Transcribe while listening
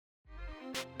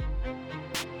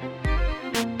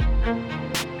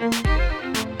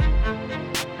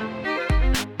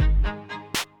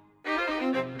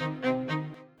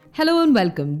and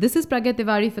welcome. This is Pragya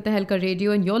Tiwari for Tehelka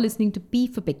Radio and you're listening to P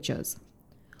for Pictures.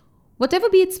 Whatever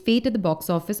be its fate at the box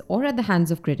office or at the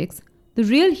hands of critics, the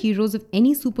real heroes of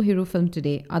any superhero film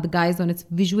today are the guys on its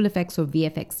visual effects or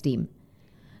VFX team.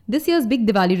 This year's big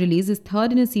Diwali release is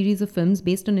third in a series of films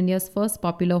based on India's first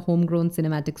popular homegrown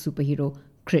cinematic superhero,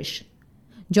 Krish.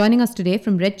 Joining us today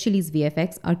from Red Chillies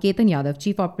VFX are Ketan Yadav,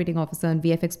 Chief Operating Officer and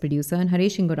VFX Producer, and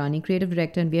Haresh Ingorani, Creative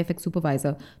Director and VFX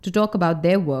Supervisor, to talk about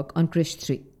their work on Krish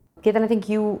 3. Ketan, I think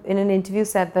you, in an interview,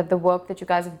 said that the work that you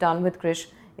guys have done with Krish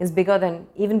is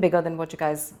even bigger than what you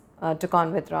guys took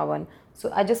on with Ravan.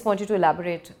 So I just want you to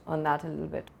elaborate on that a little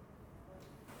bit.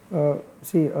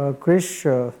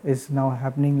 Krish is now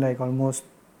happening like almost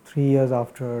 3 years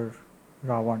after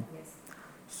Ravan. Yes.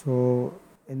 So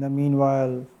in the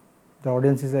meanwhile, the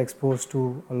audience is exposed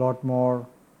to a lot more,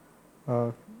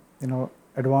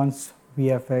 advanced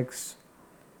VFX.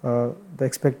 The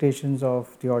expectations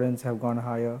of the audience have gone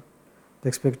higher. The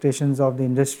expectations of the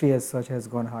industry as such has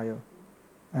gone higher.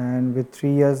 And with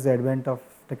 3 years, the advent of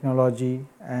technology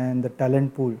and the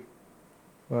talent pool,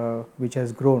 which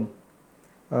has grown,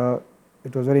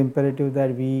 it was very imperative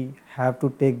that we have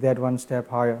to take that one step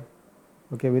higher.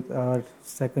 Okay, with our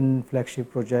second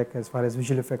flagship project as far as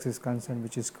visual effects is concerned,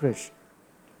 which is Krish.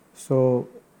 So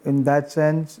in that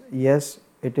sense, yes,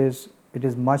 it is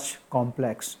much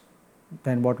complex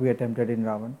than what we attempted in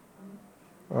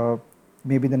Ravan.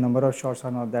 Maybe the number of shots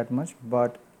are not that much,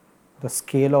 but the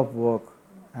scale of work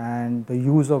and the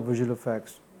use of visual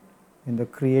effects in the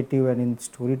creative and in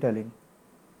storytelling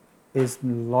is a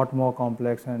lot more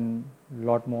complex and a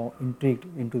lot more intrigued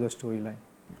into the storyline.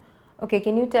 Okay,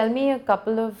 can you tell me a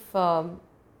couple of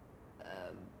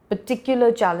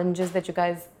particular challenges that you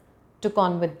guys took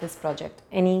on with this project?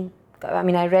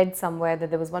 I read somewhere that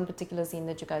there was one particular scene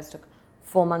that you guys took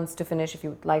 4 months to finish, if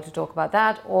you would like to talk about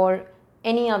that, or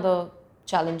any other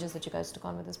challenges that you guys took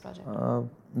on with this project?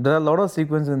 There are a lot of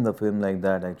sequences in the film like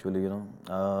that actually,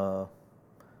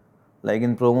 like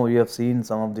in promo you have seen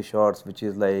some of the shots which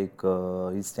is like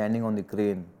he's standing on the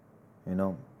crane,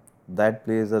 that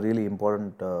plays a really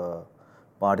important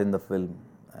part in the film,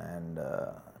 and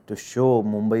to show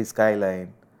Mumbai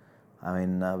skyline,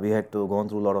 we had to go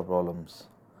through a lot of problems.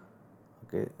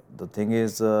 Okay, the thing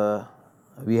is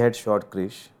we had shot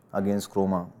Krish against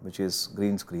chroma, which is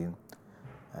green screen,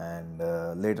 and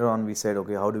later on we said,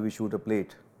 okay, how do we shoot a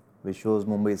plate which shows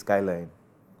Mumbai skyline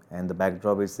and the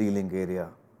backdrop is Sea Link area?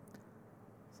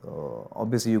 So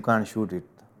obviously you can't shoot it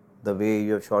the way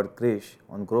you have shot Krish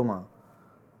on chroma.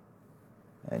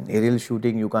 And aerial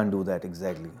shooting, you can't do that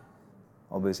exactly.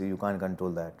 Obviously, you can't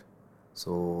control that.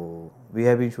 So we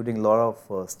have been shooting a lot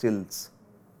of stills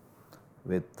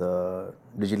with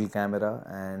digital camera,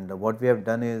 and what we have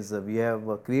done is we have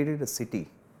created a city,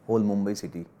 whole Mumbai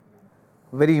city.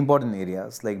 Very important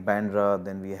areas like Bandra,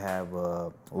 then we have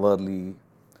Worli,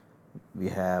 we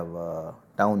have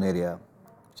town area,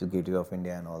 which is Gateway of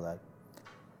India and all that.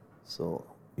 So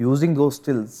using those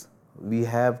stills, we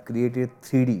have created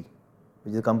 3D,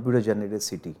 which is a computer-generated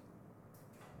city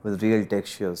with real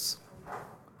textures.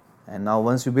 And now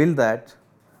once you build that,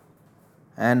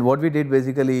 and what we did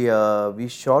basically, we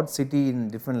shot city in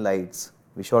different lights.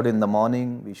 We shot in the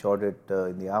morning, we shot it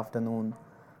in the afternoon,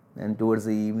 and towards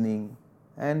the evening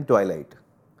and twilight.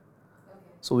 Okay.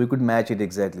 So we could match it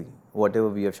exactly, whatever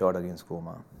we have shot against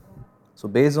chroma. So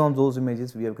based on those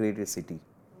images, we have created city.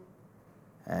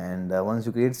 And once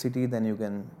you create city, then you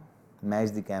can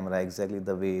match the camera exactly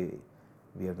the way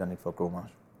we have done it for chroma.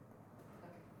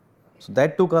 So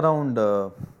that took around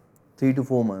 3 to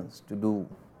 4 months to do.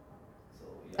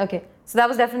 Okay, so that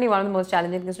was definitely one of the most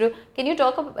challenging things to do. Can you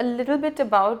talk a little bit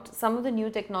about some of the new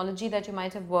technology that you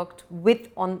might have worked with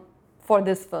for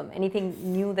this film? Anything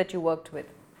new that you worked with?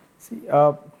 See,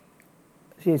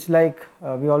 it's like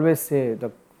we always say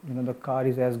the car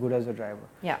is as good as the driver.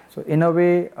 Yeah. So in a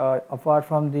way, apart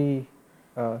from the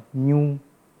new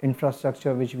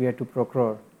infrastructure which we had to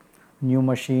procure, new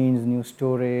machines, new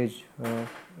storage, a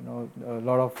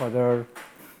lot of other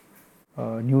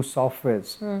new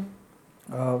softwares,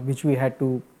 which we had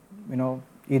to,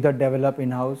 either develop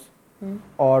in-house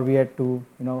or we had to,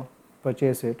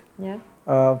 purchase it.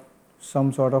 Yeah.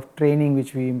 Some sort of training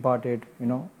which we imparted,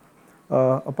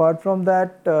 Apart from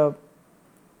that,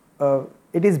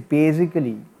 it is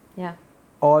basically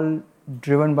all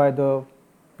driven by the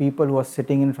people who are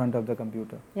sitting in front of the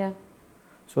computer. Yeah.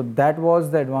 So that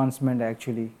was the advancement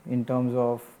actually in terms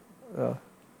of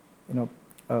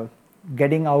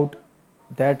getting out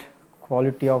that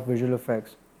quality of visual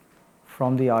effects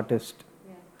from the artist.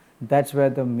 Yeah. That's where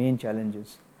the main challenge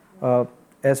is.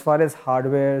 As far as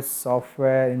hardware,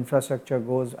 software, infrastructure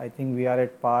goes, I think we are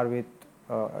at par with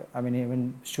I mean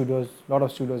even studios, lot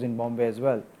of studios in Bombay as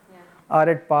well, are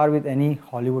at par with any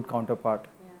Hollywood counterpart.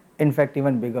 In fact,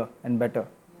 even bigger and better.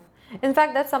 In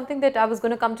fact, that's something that I was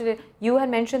going to come to. You had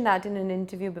mentioned that in an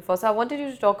interview before, so I wanted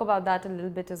you to talk about that a little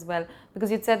bit as well,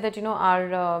 because you'd said that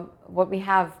our what we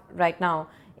have right now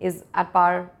is at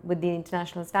par with the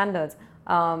international standards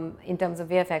in terms of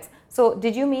VFX. So,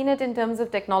 did you mean it in terms of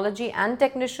technology and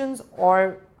technicians,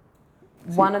 or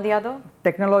one or the other?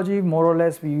 Technology, more or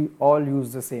less, we all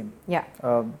use the same. Yeah.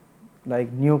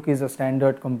 Like Nuke is a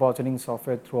standard compositing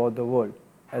software throughout the world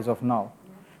as of now.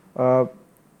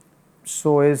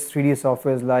 So is 3D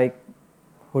softwares like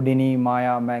Houdini,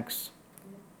 Maya, Max.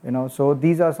 So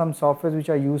these are some softwares which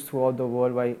are used throughout the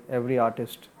world by every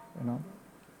artist.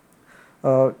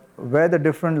 Where the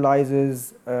difference lies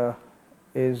is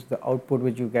the output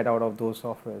which you get out of those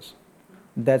softwares.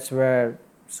 That's where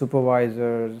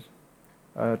supervisors,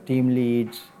 team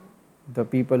leads, the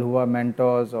people who are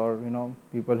mentors, or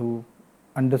people who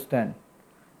understand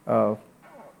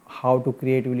how to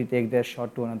creatively take their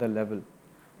shot to another level.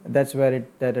 That's where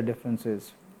the difference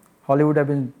is. Hollywood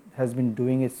has been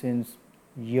doing it since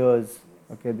years.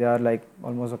 Okay, they are like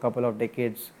almost a couple of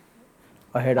decades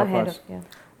ahead of us.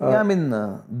 I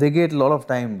mean, they get a lot of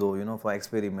time though, for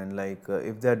experiment. Like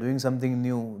if they are doing something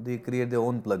new, they create their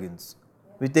own plugins,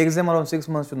 which takes them around 6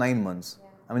 months to 9 months.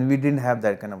 I mean, we didn't have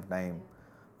that kind of time.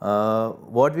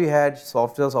 What we had,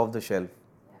 softwares off the shelf.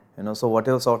 So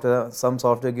whatever software, some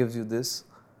software gives you this,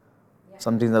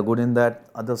 some things are good in that,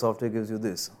 other software gives you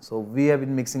this. So we have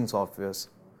been mixing softwares.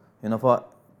 For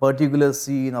particular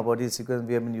scene or particular sequence,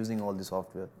 we have been using all the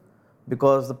software.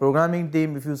 Because the programming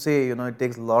team, if you say, it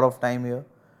takes a lot of time here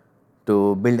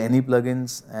to build any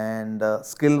plugins, and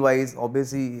skill-wise,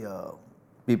 obviously,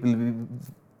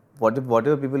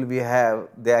 whatever people we have,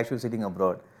 they're actually sitting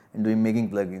abroad and making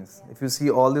plugins. If you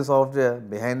see all the software,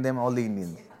 behind them, all the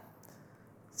Indians.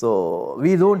 So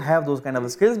we don't have those kind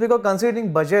of skills, because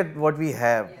considering budget, what we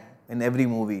have in every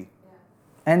movie.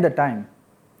 And the time.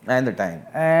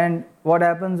 And what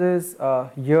happens is,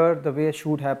 here the way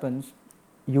shoot happens,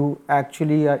 you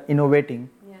actually are innovating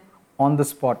on the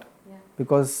spot,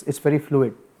 because it's very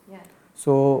fluid.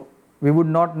 So we would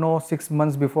not know 6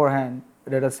 months beforehand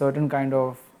that a certain kind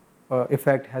of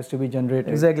effect has to be generated.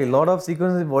 Exactly. A lot of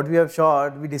sequences, what we have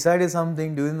shot, we decided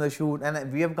something during the shoot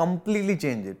and we have completely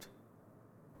changed it.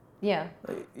 Yeah.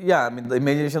 Yeah, I mean, the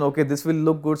imagination, okay, this will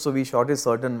look good, so we shot it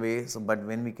certain way. So, but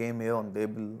when we came here on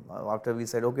Babel, after we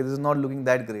said, okay, this is not looking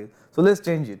that great, so let's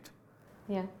change it.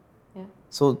 Yeah.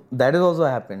 So that has also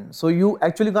happened. So you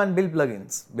actually can't build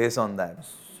plugins based on that.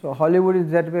 So Hollywood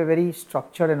is that way very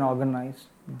structured and organized.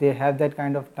 They have that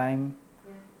kind of time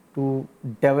to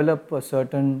develop a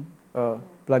certain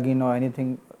plugin or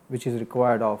anything which is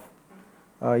required of.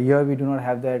 Here we do not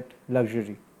have that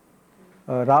luxury.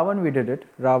 Ravan, we did it.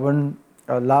 Ravan,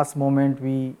 last moment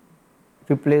we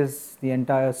replaced the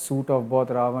entire suit of both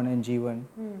Ravan and Jeevan,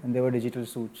 and they were digital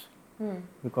suits,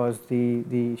 because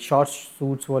the short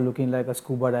suits were looking like a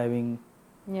scuba diving,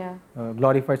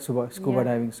 glorified scuba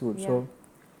diving suit. So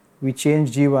we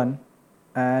changed Jeevan,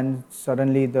 and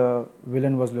suddenly the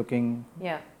villain was looking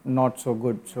not so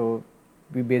good. So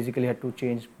we basically had to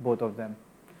change both of them.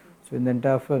 So in the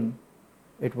entire film,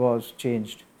 it was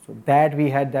changed. So that we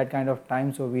had that kind of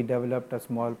time, so we developed a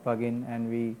small plugin and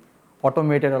we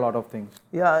automated a lot of things.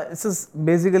 Yeah, it's just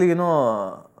basically,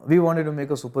 we wanted to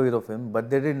make a superhero film, but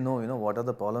they didn't know, what are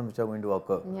the problems which are going to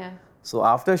occur. So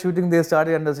after shooting, they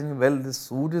started understanding, well, this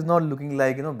suit is not looking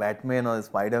like, Batman or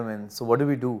Spider-Man. So what do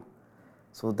we do?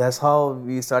 So that's how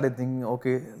we started thinking,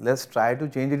 okay, let's try to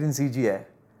change it in CGI.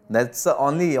 That's the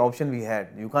only option we had.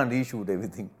 You can't reshoot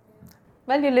everything.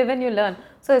 Well, you live and you learn.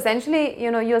 So essentially,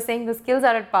 you're saying the skills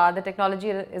are at par, the technology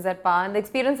is at par, and the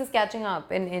experience is catching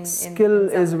up. Skill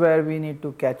is where we need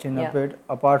to catch in a bit.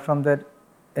 Apart from that,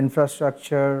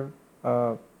 infrastructure,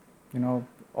 all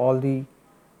the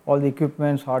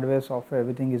equipments, hardware, software,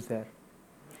 everything is there.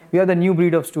 We are the new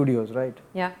breed of studios, right?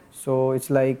 Yeah. So it's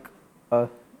like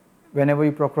whenever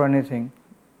you procure anything,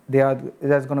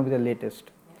 that's going to be the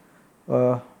latest.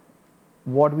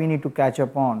 What we need to catch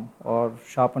up on or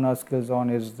sharpen our skills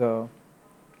on is the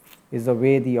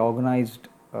way the organized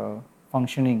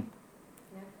functioning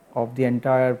of the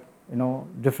entire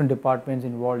different departments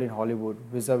involved in Hollywood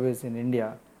vis-a-vis in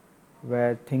India,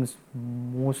 where things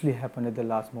mostly happen at the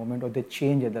last moment or they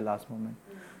change at the last moment.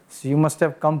 So you must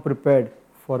have come prepared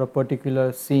for a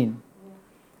particular scene,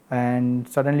 and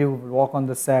suddenly you walk on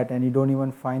the set and you don't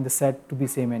even find the set to be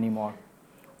same anymore,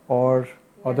 or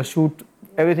the shoot,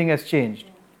 everything has changed.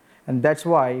 And that's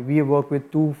why we work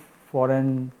with 2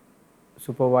 foreign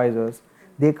supervisors.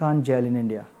 They can't gel in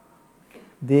India.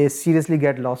 they seriously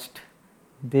get lost.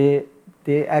 They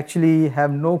actually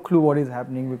have no clue what is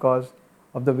happening because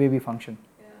of the way we function.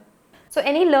 So,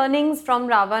 any learnings from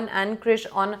Ravan and Krish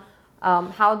on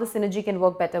how the synergy can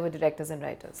work better with directors and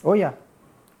writers? Oh yeah,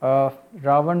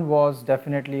 Ravan was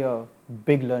definitely a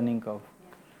big learning curve.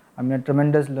 I mean, a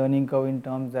tremendous learning curve in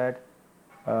terms that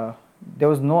there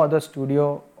was no other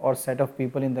studio or set of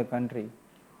people in the country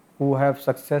who have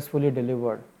successfully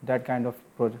delivered that kind of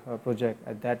project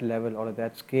at that level or at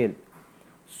that scale.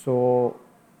 So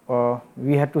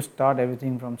we had to start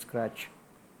everything from scratch.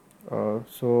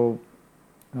 So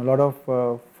a lot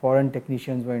of foreign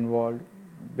technicians were involved,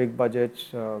 big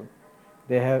budgets.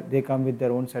 They come with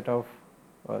their own set of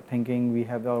thinking. We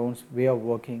have our own way of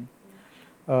working.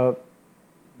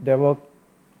 There were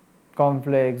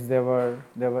conflicts, there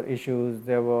were issues,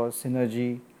 there was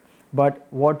synergy, but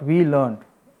what we learned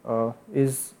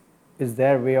is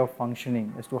their way of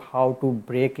functioning as to how to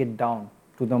break it down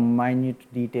to the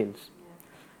minute details,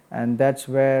 and that's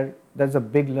a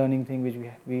big learning thing which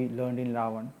we learned in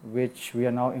Ravan, which we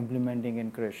are now implementing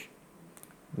in Krish.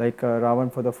 Like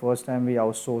Ravan, for the first time we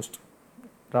outsourced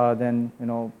rather than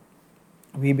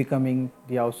we becoming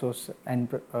the outsource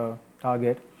end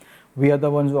target. We are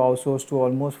the ones who outsourced to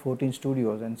almost 14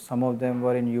 studios, and some of them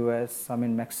were in US, some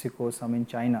in Mexico, some in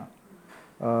China.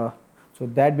 So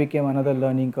that became another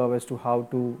learning curve as to how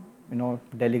to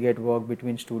delegate work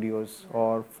between studios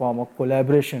or form a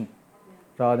collaboration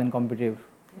rather than competitive.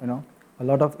 A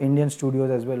lot of Indian studios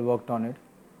as well worked on it.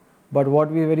 But what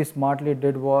we very smartly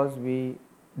did was we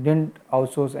didn't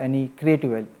outsource any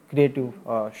creative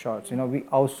shots. We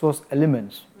outsourced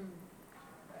elements,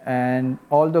 and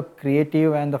all the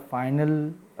creative and the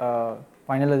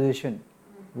finalization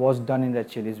was done in Red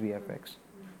Chillies VFX.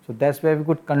 So that's where we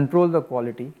could control the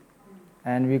quality,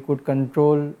 and we could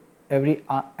control every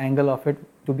angle of it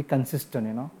to be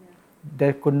consistent.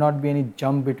 There could not be any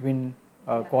jump between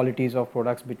qualities of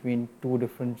products between two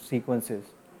different sequences.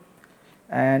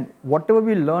 And whatever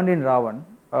we learned in Ravan,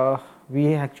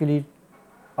 we actually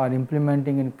are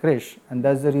implementing in Krish, and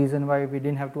that's the reason why we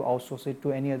didn't have to outsource it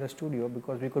to any other studio,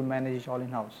 because we could manage it all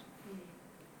in-house.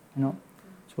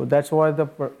 So that's why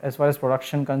as far as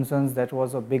production concerns, that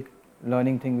was a big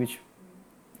learning thing which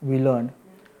we learned.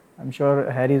 I'm sure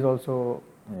Harry is also.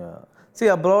 Yeah. See,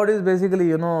 abroad is basically,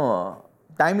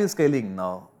 time is scaling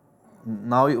now.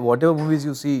 Now, whatever movies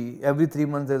you see, every 3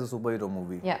 months there's a superhero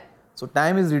movie. Yeah. So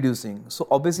time is reducing. So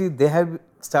obviously they have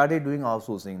started doing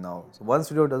outsourcing now. So one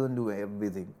studio doesn't do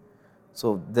everything.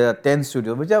 So there are 10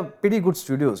 studios, which are pretty good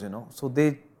studios, So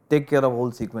they take care of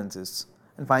whole sequences.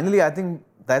 And finally, I think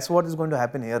that's what is going to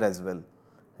happen here as well.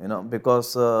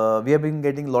 Because we have been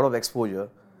getting a lot of exposure.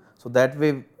 So that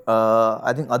way,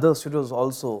 I think other studios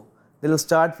also, they will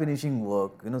start finishing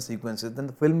work, sequences. Then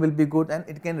the film will be good and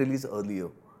it can release earlier.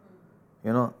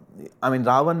 I mean,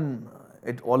 Ravan,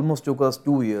 it almost took us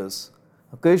 2 years.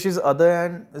 Krish is other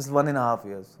hand is 1.5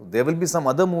 years. So there will be some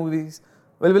other movies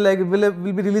will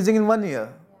be releasing in 1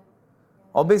 year.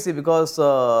 Obviously, because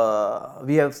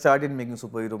we have started making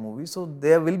superhero movies, so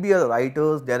there will be a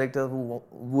writers, directors who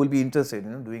will be interested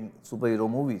in doing superhero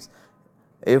movies.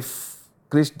 If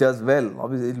Krish does well,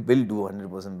 obviously it will do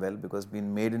 100% well because it's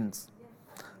been made in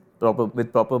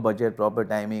with proper budget, proper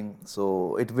timing,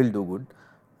 so it will do good.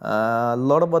 A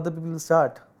lot of other people will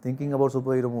start thinking about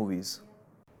superhero movies.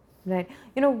 Right.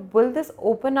 Will this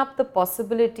open up the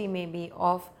possibility maybe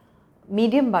of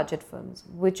medium budget films,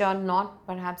 which are not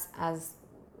perhaps as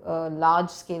large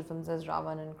scale films as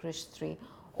Ravan and Krish 3,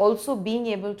 also being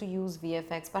able to use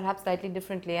VFX perhaps slightly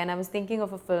differently? And I was thinking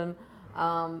of a film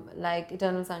like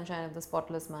Eternal Sunshine of the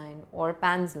Spotless Mind or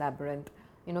Pan's Labyrinth,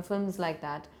 films like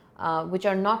that, which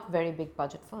are not very big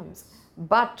budget films,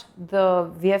 but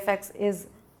the VFX is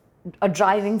a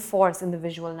driving force in the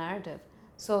visual narrative.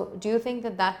 So do you think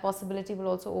that possibility will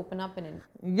also open up in India?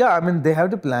 Yeah, I mean, they have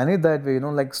to plan it that way,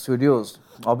 like studios.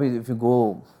 Obviously, if you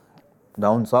go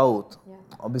down south,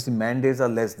 obviously mandates are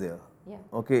less there. Yeah.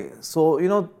 Okay, so,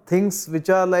 things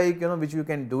which are like, which you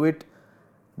can do it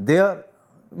there,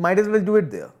 might as well do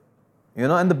it there.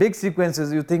 And the big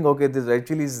sequences, you think, okay, this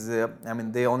actually is, I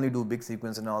mean, they only do big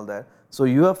sequence and all that. So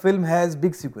your film has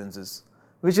big sequences,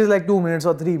 which is like 2 minutes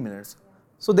or 3 minutes.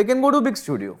 So they can go to a big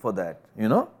studio for that,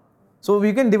 So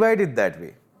we can divide it that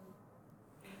way.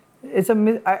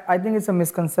 I think it's a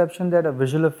misconception that a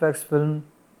visual effects film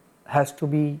has to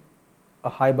be a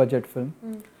high budget film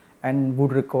and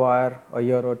would require a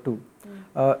year or two.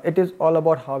 It is all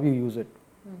about how you use it.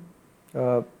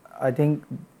 I think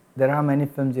there are many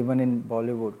films even in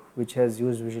Bollywood which has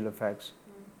used visual effects,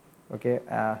 okay,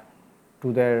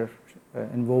 to their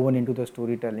woven into the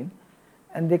storytelling,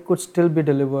 and they could still be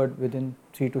delivered within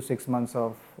 3 to 6 months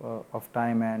of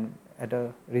time and at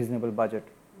a reasonable budget.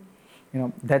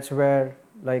 That's where,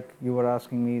 like you were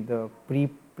asking me, the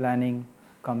pre-planning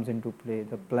comes into play,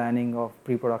 the planning of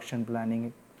pre-production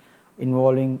planning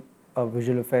involving a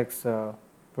visual effects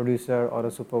producer or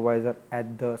a supervisor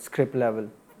at the script level,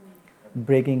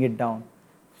 breaking it down.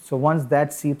 So once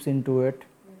that seeps into it,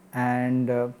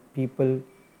 and people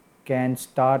can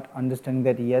start understanding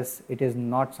that yes, it is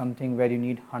not something where you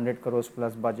need 100 crores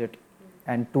plus budget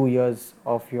and 2 years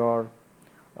of your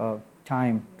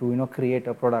time to create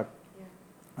a product.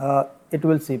 It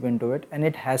will seep into it, and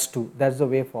it has to. That's the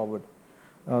way forward.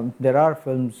 There are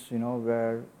films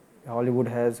where Hollywood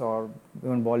has, or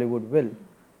even Bollywood will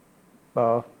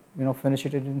finish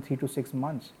it in 3 to 6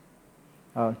 months.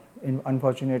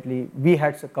 Unfortunately, we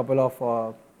had a couple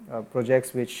of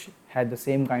projects which had the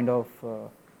same kind of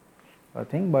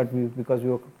thing, but because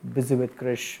we were busy with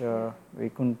Krish, we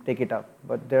couldn't take it up.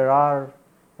 But there are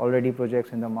already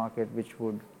projects in the market which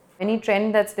would. Any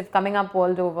trend that's coming up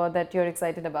world over that you're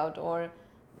excited about, or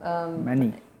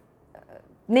Many.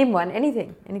 Name one,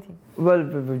 anything. Well,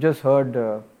 we've just heard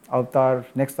Avatar.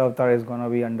 Next Avatar is gonna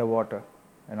be underwater,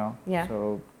 Yeah.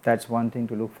 So that's one thing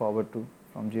to look forward to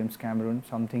from James Cameron.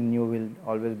 Something new will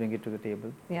always bring it to the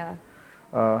table. Yeah.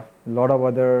 A lot of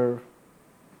other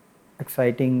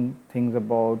exciting things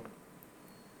about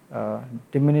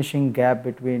diminishing gap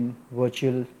between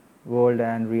virtual world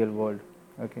and real world.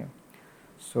 Okay,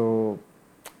 so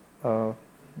a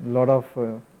lot of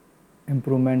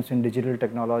improvements in digital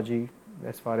technology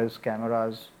as far as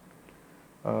cameras,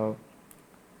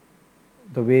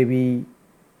 the way we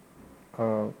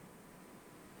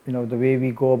the way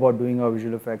we go about doing our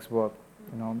visual effects work.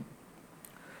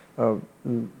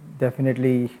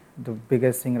 Definitely the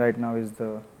biggest thing right now is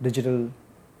the digital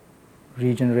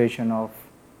regeneration of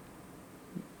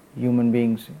human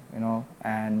beings,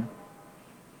 and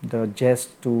the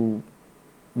gest to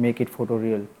make it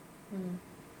photoreal.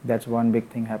 That's one big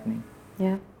thing happening.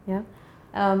 Yeah.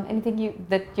 Anything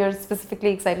that you're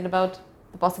specifically excited about,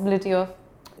 the possibility of?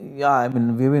 Yeah, I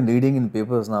mean, we've been reading in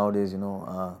papers nowadays,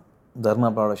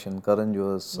 Dharma Production, Karan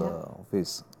Johar's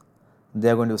office. They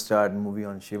are going to start a movie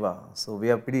on Shiva. So we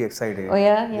are pretty excited. Oh,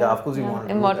 yeah. Yeah, of course we want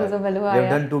to Immortals do of that. Valua. They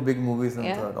have done 2 big movies and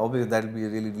Yeah. third. Obviously, that will be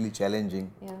really, really challenging.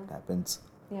 Yeah. It happens.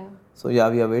 Yeah. So yeah,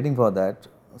 we are waiting for that.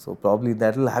 So probably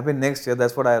that will happen next year.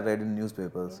 That's what I read in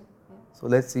newspapers. So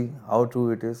let's see how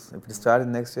true it is. If it starts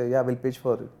next year, yeah, we'll pitch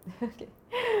for it. Okay.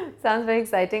 Sounds very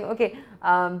exciting. Okay.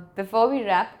 Before we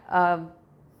wrap,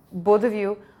 both of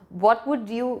you,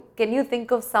 can you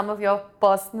think of some of your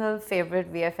personal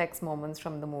favorite VFX moments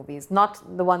from the movies? Not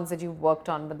the ones that you've worked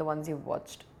on, but the ones you've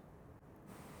watched.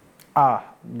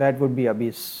 That would be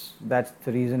Abyss. That's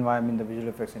the reason why I'm in the visual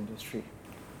effects industry.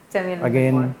 Tell me a little bit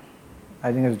Again, more.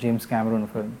 I think it's James Cameron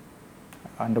film,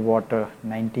 Underwater,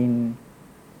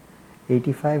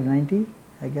 1985, 90,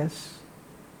 I guess.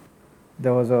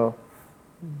 There was a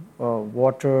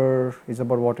water, it's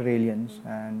about water aliens,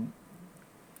 and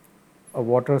a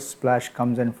water splash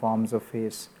comes and forms a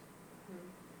face.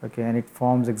 Okay, and it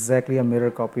forms exactly a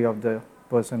mirror copy of the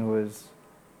person who is,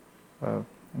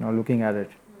 looking at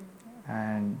it.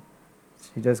 And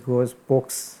he just goes,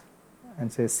 pokes,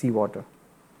 and says, "Sea water."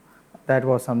 That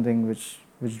was something which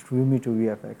drew me to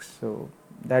VFX. So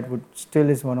that still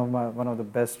is one of the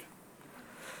best,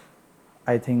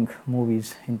 I think,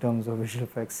 movies in terms of visual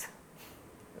effects.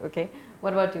 Okay.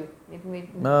 What about you?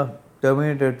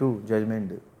 Terminator 2, Judgment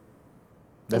Day.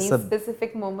 Any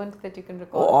specific moment that you can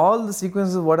recall? All the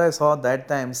sequences what I saw that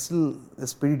time, still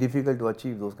it's pretty difficult to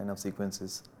achieve those kind of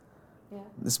sequences. Yeah.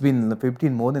 It's been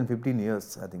more than 15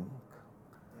 years, I think.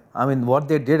 I mean, what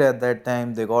they did at that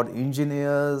time, they got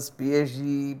engineers,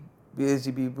 PhD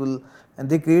people, and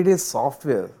they created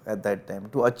software at that time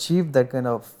to achieve that kind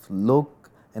of look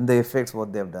and the effects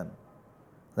what they have done.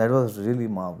 That was really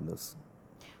marvelous.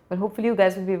 Well, hopefully you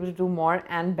guys will be able to do more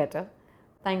and better.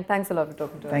 Thanks a lot for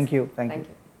talking to us. Thank you. Thank you.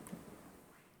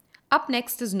 Up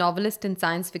next is novelist and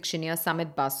science fictioneer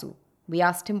Samit Basu. We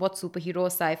asked him what superhero or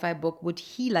sci-fi book would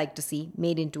he like to see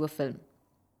made into a film.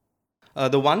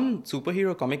 The one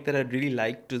superhero comic that I'd really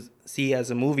like to see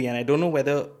as a movie, and I don't know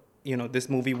whether this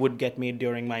movie would get made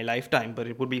during my lifetime, but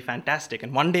it would be fantastic,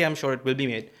 and one day I'm sure it will be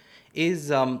made, is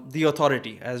The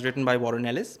Authority, as written by Warren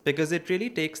Ellis, because it really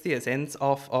takes the essence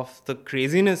of the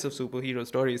craziness of superhero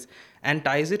stories and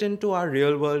ties it into our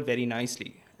real world very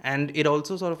nicely. And it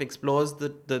also sort of explores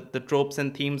the tropes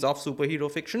and themes of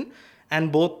superhero fiction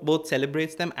and both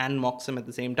celebrates them and mocks them at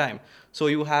the same time. So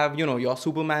you have, your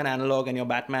Superman analog and your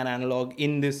Batman analog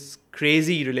in this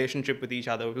crazy relationship with each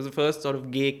other. It was the first sort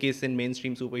of gay kiss in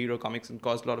mainstream superhero comics and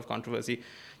caused a lot of controversy.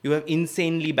 You have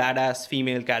insanely badass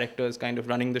female characters kind of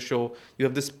running the show. You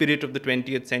have the spirit of the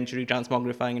 20th century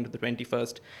transmogrifying into the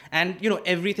 21st. And,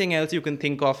 everything else you can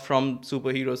think of from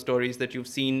superhero stories that you've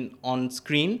seen on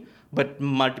screen, but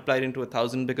multiplied into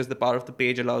 1,000, because the power of the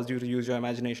page allows you to use your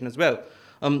imagination as well.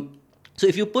 So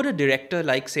if you put a director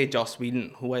like, say, Joss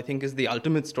Whedon, who I think is the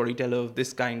ultimate storyteller of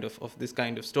this kind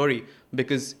of story,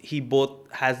 because he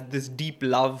both has this deep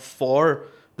love for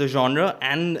the genre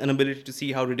and an ability to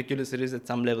see how ridiculous it is at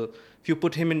some level. If you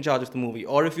put him in charge of the movie,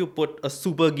 or if you put a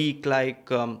super geek like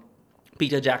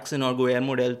Peter Jackson or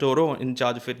Guillermo del Toro in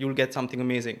charge of it, you'll get something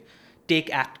amazing.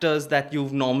 Take actors that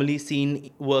you've normally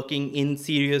seen working in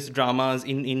serious dramas,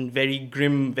 in very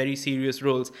grim, very serious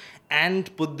roles,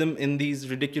 and put them in these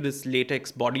ridiculous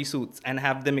latex bodysuits and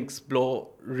have them explore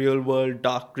real-world,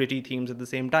 dark, gritty themes at the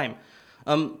same time.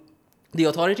 The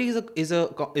Authority is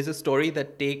a story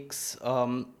that takes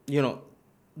the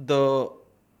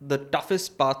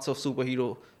toughest parts of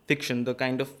superhero fiction, the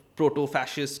kind of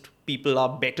proto-fascist people are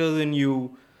better than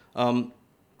you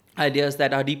ideas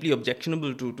that are deeply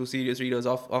objectionable to serious readers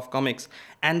of comics,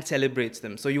 and celebrates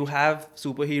them. So you have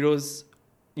superheroes,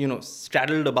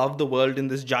 straddled above the world in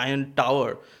this giant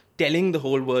tower, telling the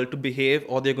whole world to behave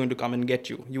or they're going to come and get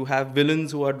you. You have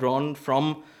villains who are drawn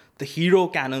from the hero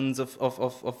canons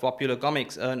of popular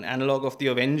comics. An analog of the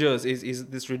Avengers is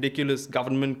this ridiculous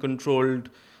government-controlled,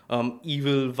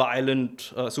 evil,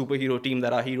 violent superhero team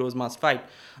that our heroes must fight.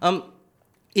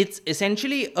 It's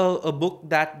essentially a book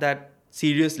that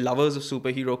serious lovers of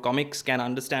superhero comics can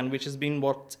understand, which has been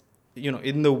what,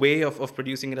 in the way of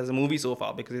producing it as a movie so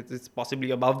far, because it's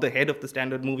possibly above the head of the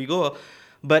standard moviegoer.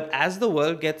 But as the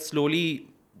world gets slowly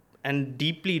and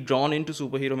deeply drawn into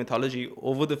superhero mythology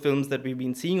over the films that we've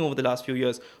been seeing over the last few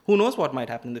years, who knows what might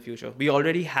happen in the future? We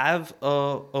already have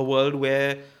a world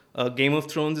where Game of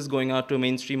Thrones is going out to a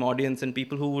mainstream audience, and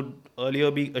people who would earlier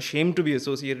be ashamed to be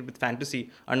associated with fantasy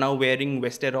are now wearing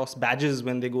Westeros badges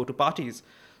when they go to parties.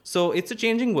 So it's a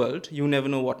changing world. You never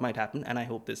know what might happen, and I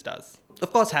hope this does.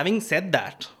 Of course, having said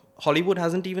that, Hollywood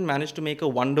hasn't even managed to make a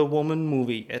Wonder Woman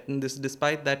movie, and this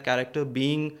despite that character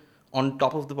being on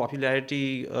top of the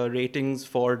popularity ratings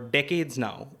for decades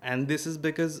now. And this is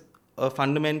because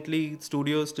fundamentally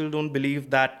studios still don't believe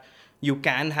that you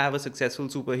can have a successful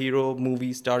superhero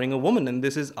movie starring a woman. And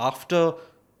this is after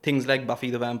things like Buffy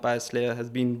the Vampire Slayer has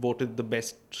been voted the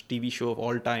best TV show of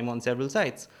all time on several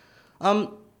sites.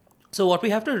 So what we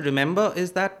have to remember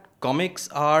is that comics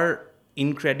are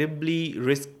incredibly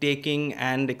risk-taking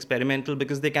and experimental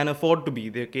because they can afford to be.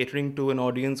 They're catering to an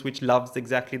audience which loves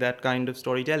exactly that kind of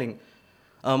storytelling.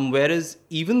 Whereas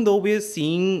even though we're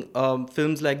seeing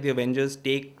films like The Avengers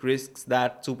take risks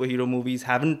that superhero movies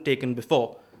haven't taken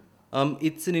before,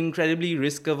 it's an incredibly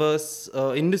risk-averse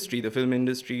industry, the film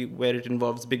industry, where it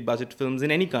involves big-budget films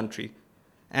in any country.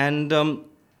 And,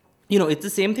 it's the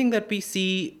same thing that we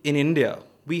see in India.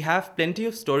 We have plenty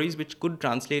of stories which could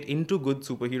translate into good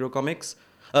superhero comics,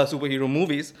 superhero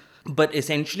movies. But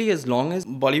essentially, as long as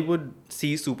Bollywood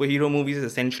sees superhero movies as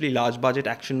essentially large-budget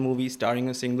action movies starring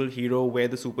a single hero where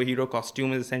the superhero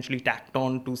costume is essentially tacked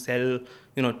on to sell,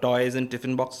 toys and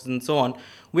tiffin boxes and so on,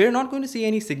 we're not going to see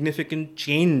any significant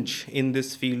change in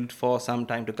this field for some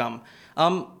time to come.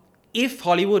 If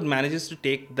Hollywood manages to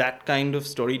take that kind of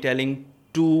storytelling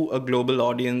to a global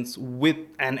audience with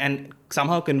and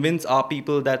somehow convince our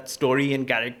people that story and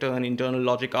character and internal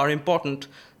logic are important,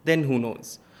 then who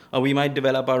knows? We might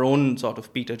develop our own sort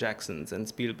of Peter Jacksons and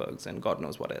Spielbergs and God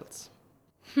knows what else.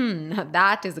 Now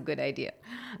that is a good idea.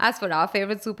 As for our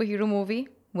favorite superhero movie,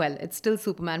 well, it's still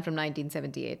Superman from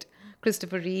 1978.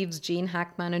 Christopher Reeves, Gene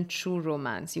Hackman, and true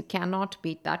romance. You cannot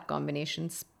beat that combination,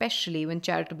 especially when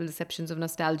charitable receptions of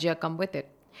nostalgia come with it.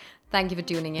 Thank you for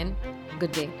tuning in.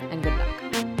 Good day and good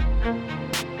luck.